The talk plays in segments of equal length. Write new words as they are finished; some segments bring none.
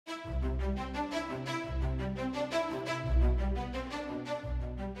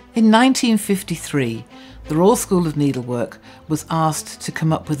In 1953, the Royal School of Needlework was asked to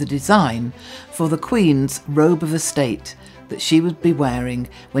come up with a design for the Queen's robe of estate that she would be wearing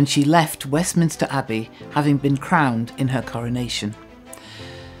when she left Westminster Abbey, having been crowned in her coronation.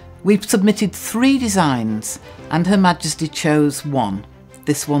 We submitted 3 designs and Her Majesty chose one,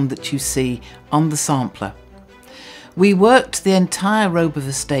 this one that you see on the sampler. We worked the entire robe of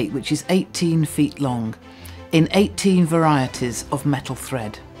estate, which is 18 feet long, in 18 varieties of metal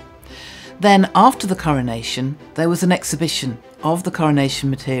thread. Then after the coronation, there was an exhibition of the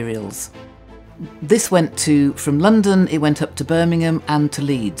coronation materials. This went from London, it went up to Birmingham and to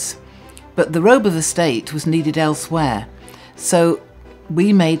Leeds. But the robe of estate was needed elsewhere, so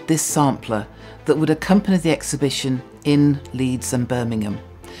we made this sampler that would accompany the exhibition in Leeds and Birmingham.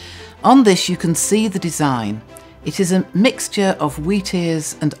 On this you can see the design. It is a mixture of wheat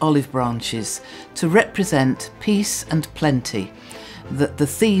ears and olive branches to represent peace and plenty, the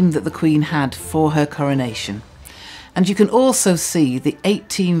theme that the Queen had for her coronation. And you can also see the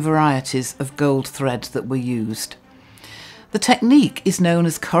 18 varieties of gold thread that were used. The technique is known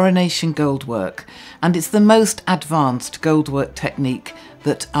as Coronation Goldwork, and it's the most advanced goldwork technique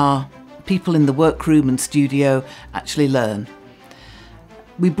that our people in the workroom and studio actually learn.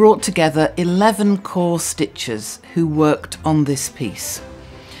 We brought together 11 core stitchers who worked on this piece.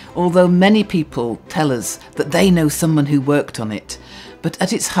 Although many people tell us that they know someone who worked on it, but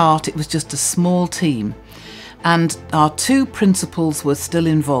at its heart it was just a small team. And our 2 principles were still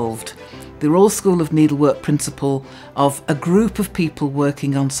involved. The Royal School of Needlework principle of a group of people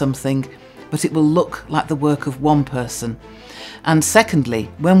working on something, but it will look like the work of one person. And secondly,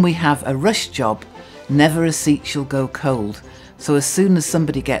 when we have a rush job, never a seat shall go cold. So as soon as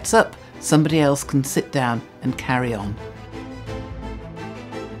somebody gets up, somebody else can sit down and carry on.